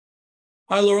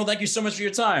Hi, Laurel. Thank you so much for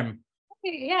your time.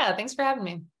 Yeah, thanks for having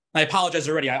me. I apologize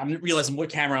already. I'm realizing what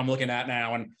camera I'm looking at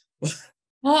now. And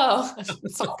Oh,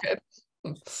 it's all good.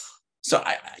 so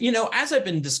as I've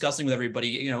been discussing with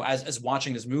everybody, as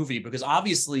watching this movie, because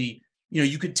obviously,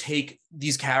 you could take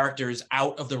these characters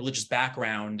out of the religious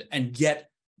background and get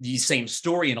the same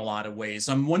story in a lot of ways.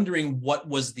 I'm wondering what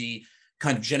was the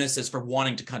kind of genesis for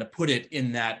wanting to kind of put it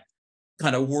in that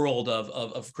kind of world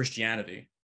of Christianity.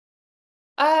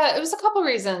 It was a couple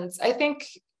reasons. I think,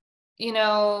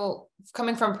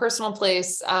 coming from a personal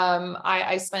place,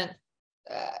 I spent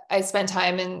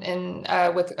time in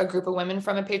with a group of women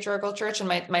from a patriarchal church, and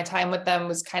my time with them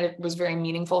was very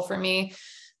meaningful for me.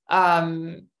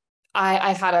 Um,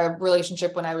 I had a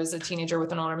relationship when I was a teenager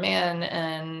with an older man,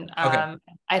 and Okay.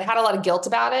 I'd had a lot of guilt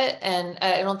about it. And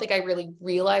I don't think I really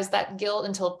realized that guilt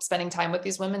until spending time with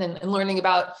these women and learning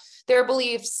about their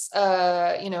beliefs,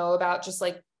 about just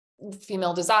like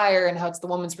female desire and how it's the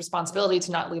woman's responsibility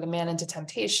to not lead a man into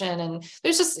temptation. And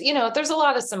there's just, there's a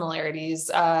lot of similarities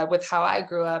with how I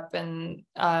grew up, and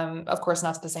of course,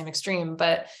 not to the same extreme,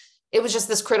 but it was just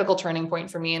this critical turning point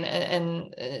for me,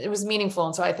 and it was meaningful.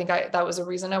 And so I think that was a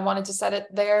reason I wanted to set it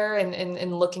there.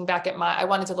 And looking back at I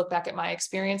wanted to look back at my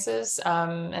experiences.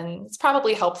 And it's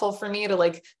probably helpful for me to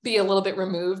like be a little bit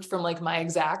removed from like my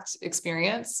exact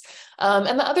experience.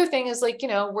 And the other thing is like,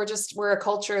 we're a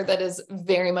culture that is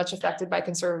very much affected by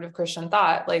conservative Christian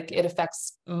thought. Like it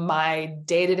affects my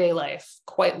day-to-day life,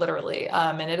 quite literally.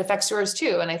 And it affects yours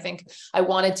too. And I think I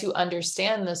wanted to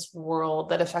understand this world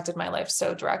that affected my life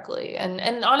so directly.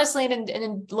 And honestly, and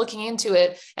in looking into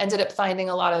it, ended up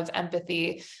finding a lot of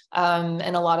empathy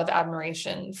and a lot of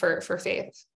admiration for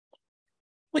faith.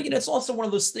 Well, it's also one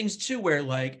of those things too, where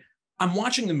like I'm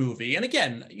watching the movie, and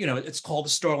again, it's called The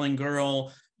Starling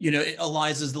Girl.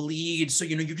 Eliza's the lead, so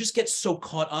you just get so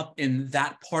caught up in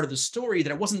that part of the story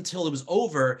that it wasn't until it was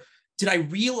over did I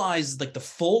realize like the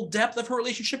full depth of her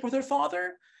relationship with her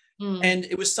father. And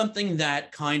it was something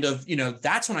that kind of,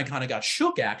 that's when I kind of got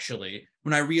shook, actually,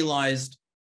 when I realized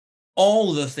all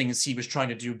of the things he was trying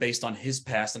to do based on his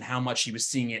past and how much he was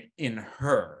seeing it in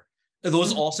her. Are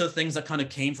those also things that kind of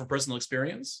came from personal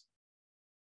experience?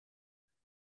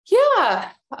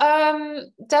 Yeah,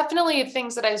 definitely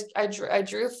things that I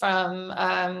drew from,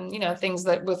 things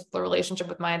that with the relationship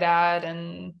with my dad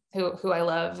and who I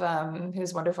love,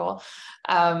 who's wonderful.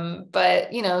 But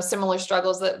similar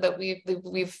struggles that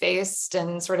we've faced,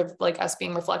 and sort of like us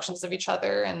being reflections of each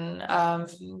other. And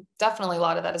definitely a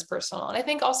lot of that is personal. And I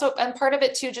think also, and part of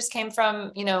it too, just came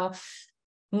from,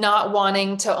 not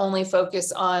wanting to only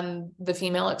focus on the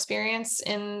female experience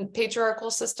in patriarchal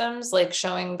systems, like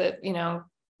showing that,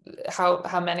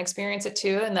 how men experience it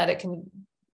too, and that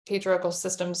patriarchal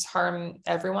systems harm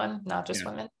everyone, not just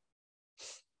women.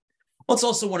 Well, it's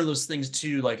also one of those things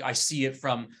too, like I see it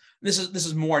from, this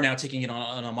is more now taking it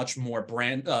on a much more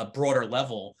broader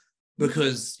level,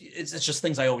 because it's just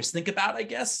things I always think about, I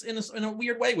guess, in a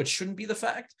weird way, which shouldn't be the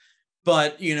fact.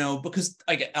 But, because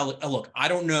look, I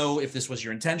don't know if this was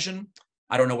your intention.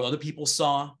 I don't know what other people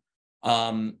saw.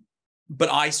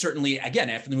 But I certainly, again,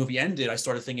 after the movie ended, I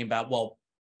started thinking about, well,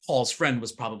 Paul's friend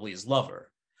was probably his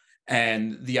lover.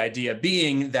 And the idea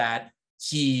being that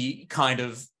he kind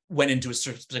of went into a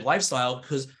specific lifestyle,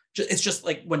 because it's just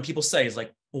like when people say, it's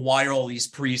like, well, why are all these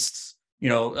priests,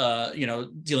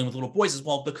 dealing with little boys? As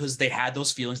well, because they had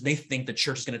those feelings and they think the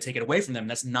church is going to take it away from them.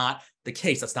 That's not the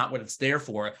case. That's not what it's there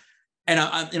for. And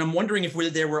I'm wondering if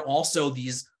there were also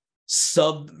these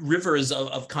sub rivers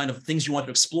of kind of things you want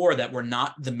to explore that were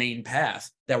not the main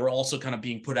path, that were also kind of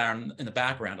being put out in the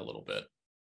background a little bit.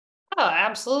 Oh,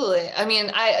 absolutely. I mean,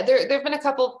 there've been a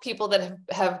couple people that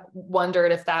have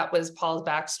wondered if that was Paul's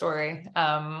backstory,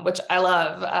 which I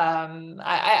love.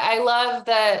 I love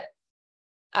that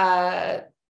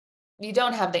you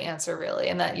don't have the answer really,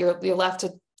 and that you're left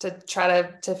to try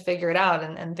to figure it out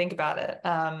and think about it.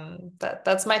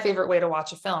 That's my favorite way to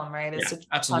watch a film, right? Is to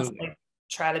absolutely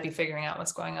try to be figuring out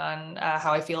what's going on,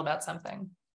 how I feel about something.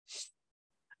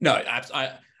 No,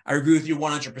 I agree with you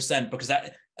 100%, because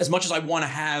that, as much as I want to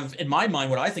have in my mind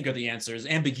what I think are the answers,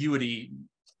 ambiguity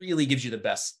really gives you the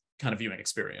best kind of viewing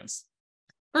experience.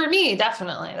 For me,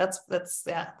 definitely.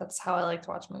 That's how I like to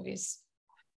watch movies.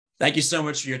 Thank you so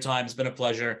much for your time. It's been a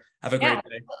pleasure. Have a great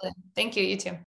day. Absolutely. Thank you. You too.